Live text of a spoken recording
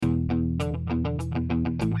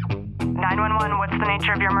What's the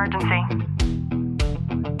nature of your emergency?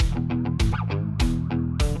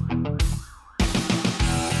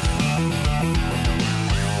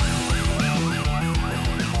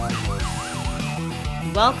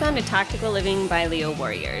 Welcome to Tactical Living by Leo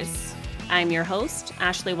Warriors. I'm your host,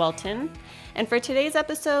 Ashley Walton, and for today's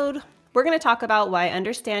episode, we're going to talk about why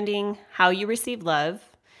understanding how you receive love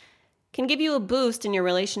can give you a boost in your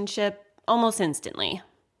relationship almost instantly.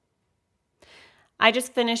 I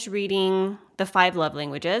just finished reading The 5 Love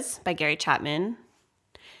Languages by Gary Chapman,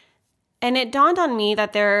 and it dawned on me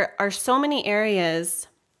that there are so many areas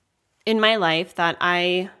in my life that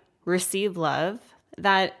I receive love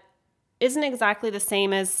that isn't exactly the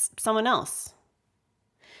same as someone else.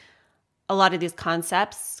 A lot of these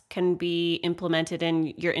concepts can be implemented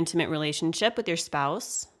in your intimate relationship with your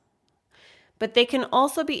spouse, but they can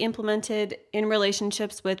also be implemented in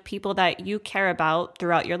relationships with people that you care about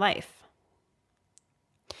throughout your life.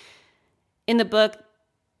 In the book,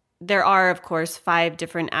 there are, of course, 5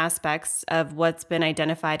 different aspects of what's been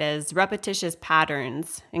identified as repetitious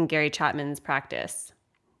patterns in Gary Chapman's practice.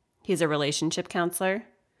 He's a relationship counselor.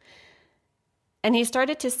 And he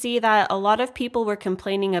started to see that a lot of people were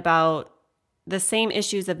complaining about the same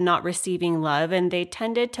issues of not receiving love, and they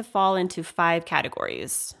tended to fall into 5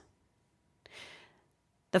 categories.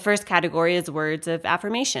 The first category is words of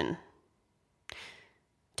affirmation.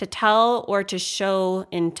 To tell or to show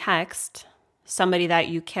in text somebody that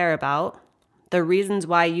you care about the reasons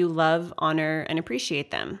why you love, honor, and appreciate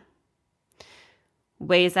them.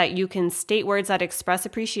 Ways that you can state words that express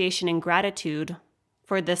appreciation and gratitude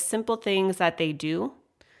for the simple things that they do,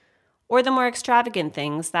 or the more extravagant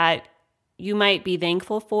things that you might be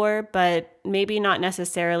thankful for, but maybe not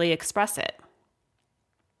necessarily express it.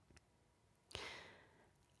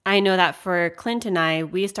 I know that for Clint and I,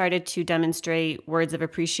 we started to demonstrate words of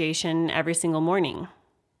appreciation every single morning.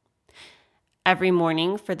 Every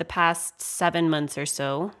morning for the past 7 months or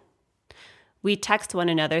so, we text one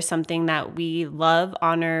another something that we love,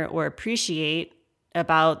 honor, or appreciate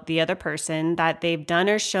about the other person that they've done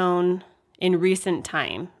or shown in recent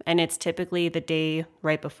time, and it's typically the day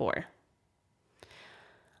right before.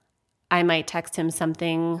 I might text him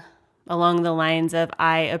something along the lines of,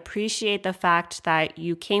 I appreciate the fact that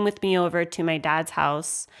you came with me over to my dad's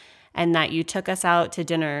house and that you took us out to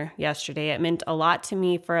dinner yesterday. It meant a lot to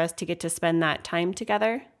me for us to get to spend that time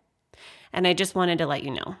together, and I just wanted to let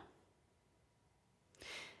you know.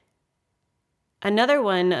 Another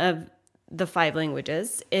one of the 5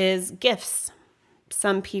 languages is gifts.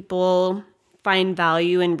 Some people find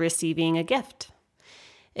value in receiving a gift.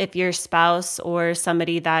 If your spouse or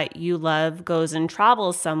somebody that you love goes and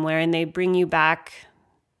travels somewhere and they bring you back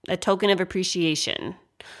a token of appreciation,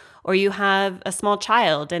 or you have a small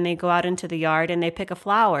child and they go out into the yard and they pick a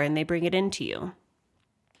flower and they bring it into you.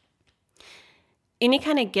 Any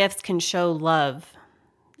kind of gifts can show love.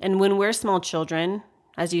 And when we're small children,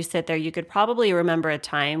 as you sit there, you could probably remember a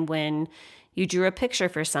time when you drew a picture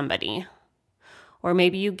for somebody, or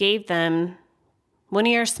maybe you gave them one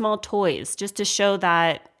of your small toys just to show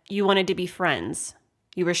that you wanted to be friends.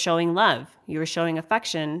 You were showing love. You were showing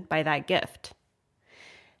affection by that gift.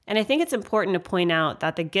 And I think it's important to point out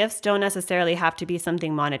that the gifts don't necessarily have to be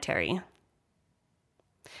something monetary.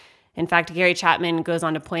 In fact, Gary Chapman goes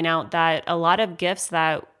on to point out that a lot of gifts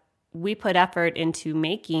that we put effort into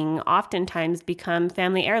making oftentimes become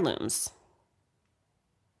family heirlooms.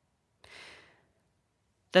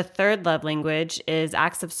 The third love language is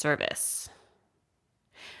acts of service.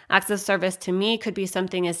 Acts of service to me could be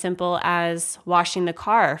something as simple as washing the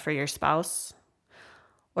car for your spouse,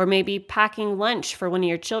 or maybe packing lunch for one of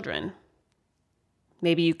your children.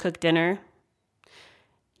 Maybe you cook dinner,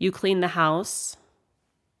 you clean the house,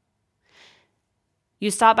 you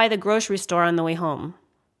stop by the grocery store on the way home.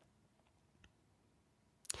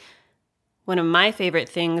 One of my favorite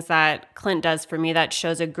things that Clint does for me that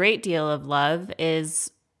shows a great deal of love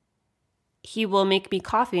is he will make me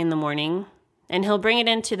coffee in the morning and he'll bring it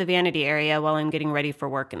into the vanity area while I'm getting ready for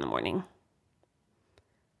work in the morning.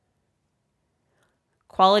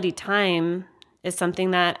 Quality time is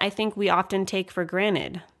something that I think we often take for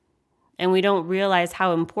granted, and we don't realize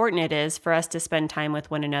how important it is for us to spend time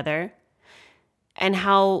with one another and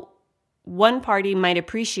how one party might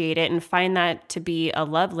appreciate it and find that to be a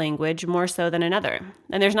love language more so than another.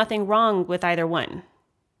 And there's nothing wrong with either one.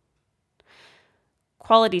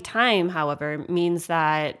 Quality time, however, means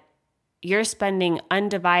that you're spending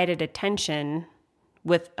undivided attention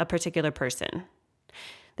with a particular person.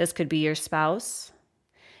 This could be your spouse.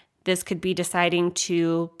 This could be deciding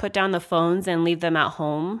to put down the phones and leave them at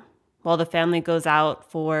home while the family goes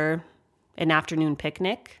out for an afternoon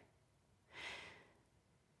picnic.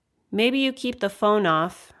 Maybe you keep the phone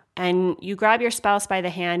off and you grab your spouse by the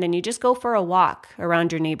hand and you just go for a walk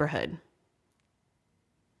around your neighborhood.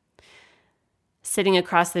 Sitting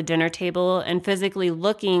across the dinner table and physically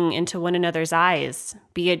looking into one another's eyes,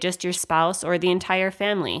 be it just your spouse or the entire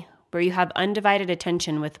family, where you have undivided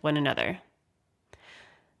attention with one another.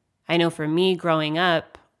 I know for me growing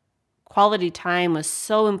up, quality time was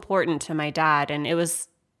so important to my dad, and it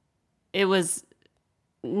was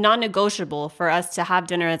non-negotiable for us to have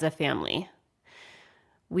dinner as a family.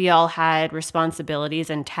 We all had responsibilities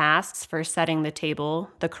and tasks for setting the table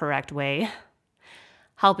the correct way,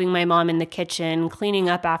 helping my mom in the kitchen, cleaning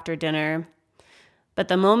up after dinner. But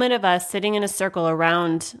the moment of us sitting in a circle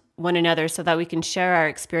around one another so that we can share our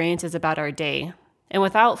experiences about our day, and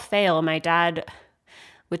without fail, my dad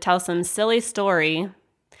would tell some silly story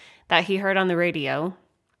that he heard on the radio,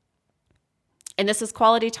 and this is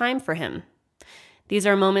quality time for him. These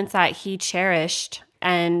are moments that he cherished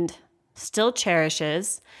and still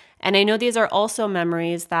cherishes, and I know these are also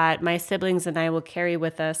memories that my siblings and I will carry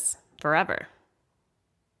with us forever.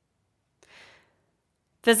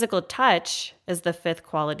 Physical touch is the fifth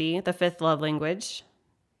quality, the fifth love language.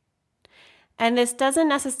 And this doesn't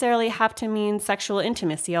necessarily have to mean sexual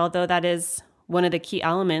intimacy, although that is one of the key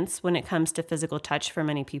elements when it comes to physical touch for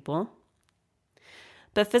many people.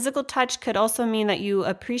 But physical touch could also mean that you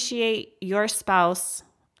appreciate your spouse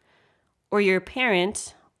or your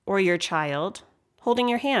parent or your child holding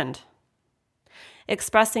your hand,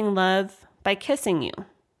 expressing love by kissing you,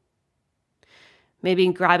 maybe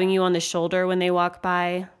grabbing you on the shoulder when they walk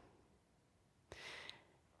by,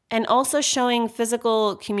 and also showing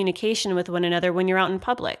physical communication with one another when you're out in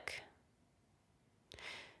public.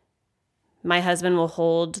 My husband will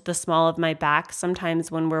hold the small of my back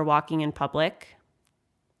sometimes when we're walking in public.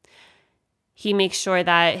 He makes sure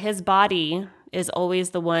that his body is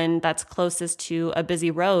always the one that's closest to a busy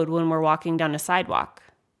road when we're walking down a sidewalk.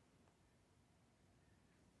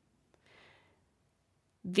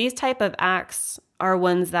 These type of acts are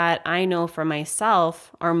ones that I know for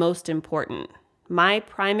myself are most important. My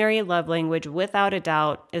primary love language, without a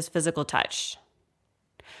doubt, is physical touch.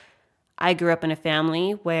 I grew up in a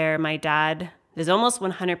family where my dad is almost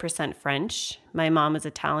 100% French. My mom is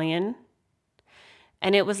Italian.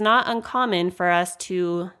 And it was not uncommon for us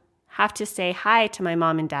to have to say hi to my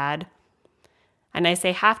mom and dad. And I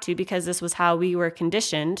say have to because this was how we were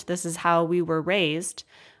conditioned. This is how we were raised,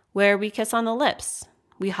 where we kiss on the lips.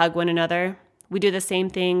 We hug one another. We do the same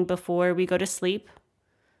thing before we go to sleep.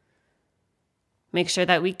 Make sure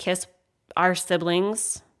that we kiss our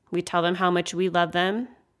siblings. We tell them how much we love them.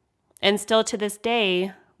 And still to this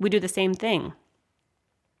day, we do the same thing.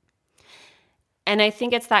 And I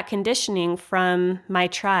think it's that conditioning from my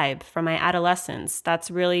tribe, from my adolescence, that's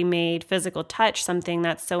really made physical touch something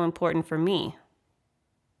that's so important for me.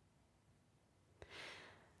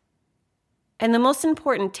 And the most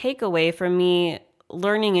important takeaway from me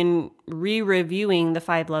learning and re-reviewing the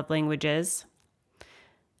 5 love languages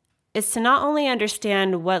is to not only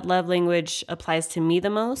understand what love language applies to me the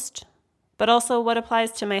most, but also what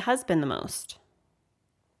applies to my husband the most.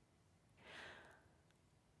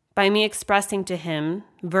 By me expressing to him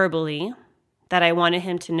verbally that I wanted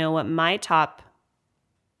him to know what my top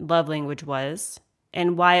love language was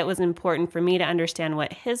and why it was important for me to understand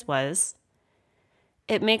what his was,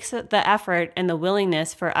 it makes the effort and the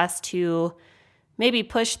willingness for us to maybe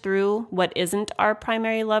push through what isn't our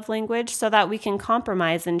primary love language so that we can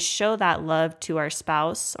compromise and show that love to our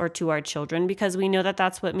spouse or to our children because we know that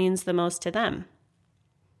that's what means the most to them.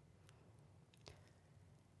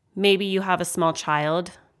 Maybe you have a small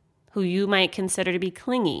child who you might consider to be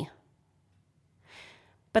clingy.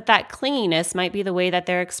 But that clinginess might be the way that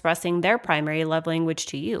they're expressing their primary love language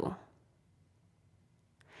to you.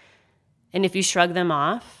 And if you shrug them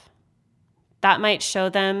off, that might show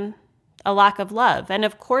them a lack of love. And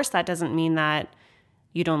of course, that doesn't mean that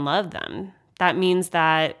you don't love them. That means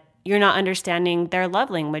that you're not understanding their love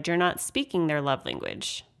language. You're not speaking their love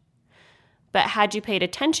language. But had you paid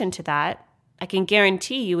attention to that, I can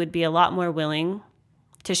guarantee you would be a lot more willing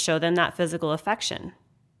to show them that physical affection.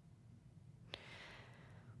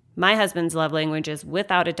 My husband's love language is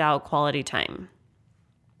without a doubt quality time.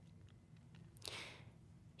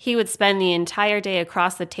 He would spend the entire day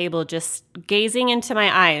across the table just gazing into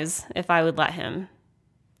my eyes if I would let him.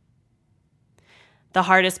 The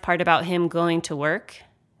hardest part about him going to work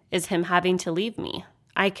is him having to leave me.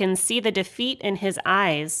 I can see the defeat in his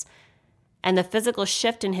eyes and the physical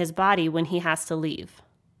shift in his body when he has to leave.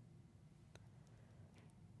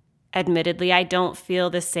 Admittedly, I don't feel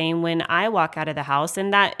the same when I walk out of the house,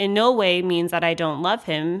 and that in no way means that I don't love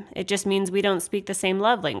him. It just means we don't speak the same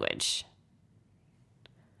love language.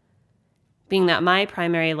 being that my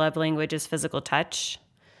primary love language is physical touch.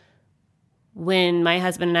 When my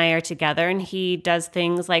husband and I are together and he does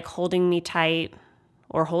things like holding me tight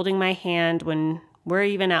or holding my hand when we're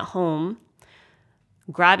even at home,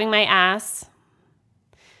 grabbing my ass,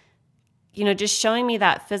 just showing me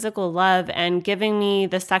that physical love and giving me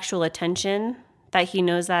the sexual attention that he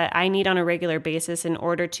knows that I need on a regular basis in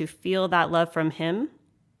order to feel that love from him,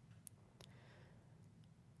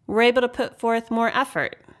 we're able to put forth more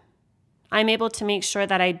effort. I'm able to make sure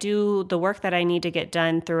that I do the work that I need to get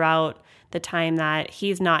done throughout the time that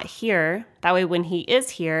he's not here. That way, when he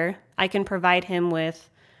is here, I can provide him with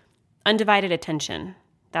undivided attention.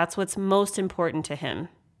 That's what's most important to him.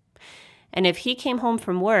 And if he came home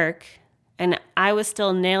from work and I was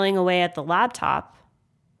still nailing away at the laptop,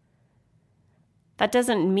 that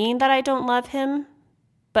doesn't mean that I don't love him,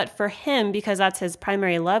 but for him, because that's his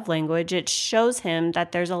primary love language, it shows him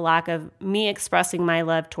that there's a lack of me expressing my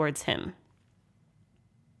love towards him.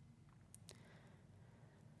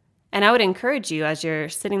 And I would encourage you, as you're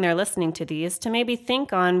sitting there listening to these, to maybe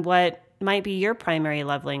think on what might be your primary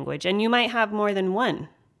love language, and you might have more than one.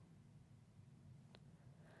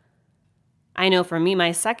 I know for me,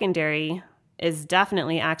 my secondary is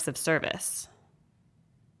definitely acts of service.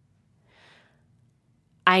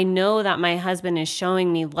 I know that my husband is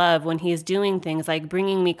showing me love when he's doing things like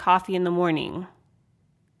bringing me coffee in the morning,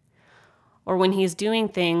 or when he's doing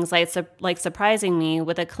things like surprising me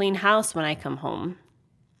with a clean house when I come home.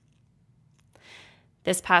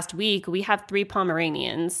 This past week, we have 3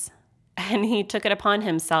 Pomeranians, and he took it upon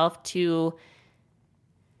himself to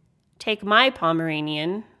take my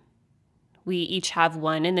Pomeranian. We each have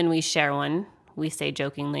one, and then we share one, we say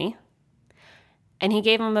jokingly. And he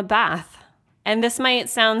gave him a bath. And this might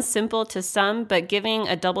sound simple to some, but giving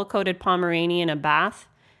a double-coated Pomeranian a bath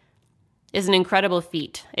is an incredible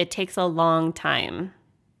feat. It takes a long time.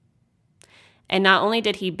 And not only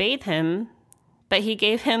did he bathe him, but he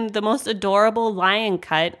gave him the most adorable lion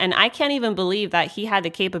cut, and I can't even believe that he had the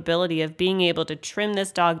capability of being able to trim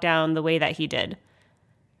this dog down the way that he did.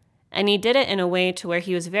 And he did it in a way to where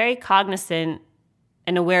he was very cognizant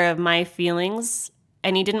and aware of my feelings,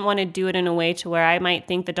 and he didn't want to do it in a way to where I might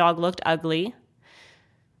think the dog looked ugly.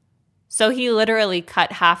 So he literally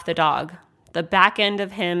cut half the dog. The back end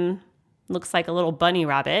of him looks like a little bunny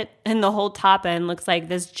rabbit, and the whole top end looks like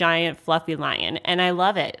this giant fluffy lion, and I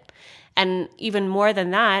love it. And even more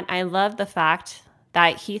than that, I love the fact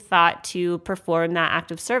that he thought to perform that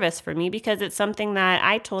act of service for me, because it's something that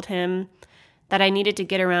I told him that I needed to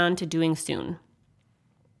get around to doing soon.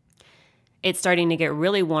 It's starting to get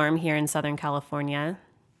really warm here in Southern California,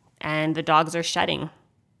 and the dogs are shedding.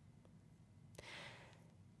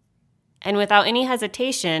 And without any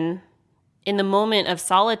hesitation, in the moment of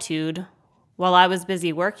solitude, while I was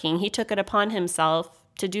busy working, he took it upon himself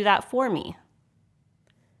to do that for me.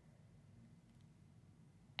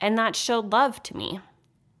 And that showed love to me.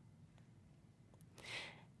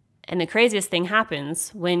 And the craziest thing happens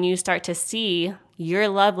when you start to see your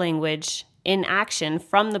love language in action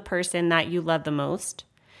from the person that you love the most.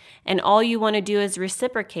 And all you want to do is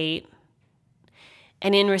reciprocate.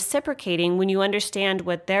 And in reciprocating, when you understand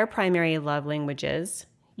what their primary love language is,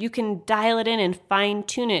 you can dial it in and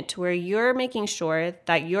fine-tune it to where you're making sure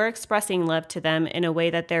that you're expressing love to them in a way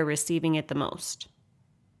that they're receiving it the most.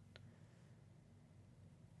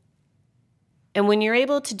 And when you're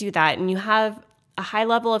able to do that and you have a high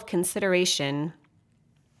level of consideration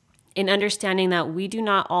in understanding that we do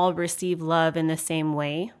not all receive love in the same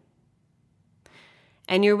way,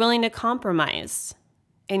 and you're willing to compromise,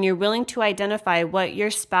 and you're willing to identify what your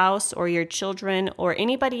spouse or your children or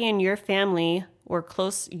anybody in your family or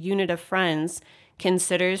close unit of friends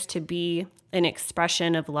considers to be an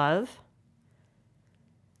expression of love,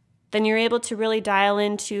 then you're able to really dial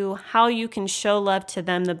into how you can show love to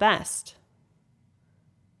them the best.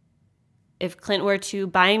 If Clint were to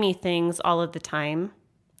buy me things all of the time,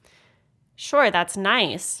 sure, that's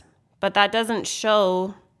nice, but that doesn't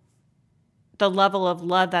show the level of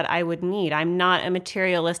love that I would need. I'm not a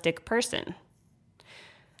materialistic person.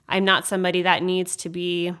 I'm not somebody that needs to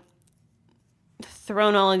be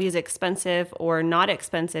thrown all of these expensive or not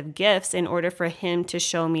expensive gifts in order for him to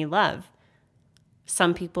show me love.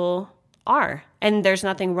 Some people are, and there's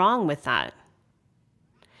nothing wrong with that.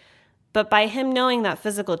 But by him knowing that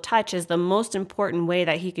physical touch is the most important way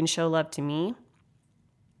that he can show love to me,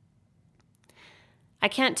 I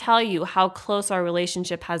can't tell you how close our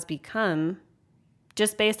relationship has become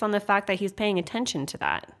just based on the fact that he's paying attention to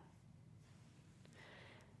that.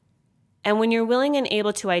 And when you're willing and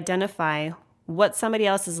able to identify what somebody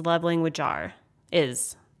else's love language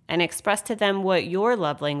is and express to them what your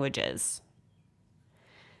love language is,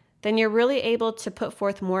 then you're really able to put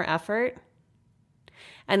forth more effort.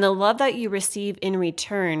 And the love that you receive in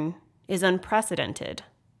return is unprecedented.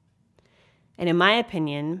 And in my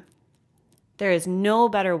opinion, there is no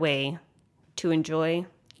better way to enjoy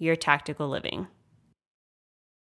your tactical living.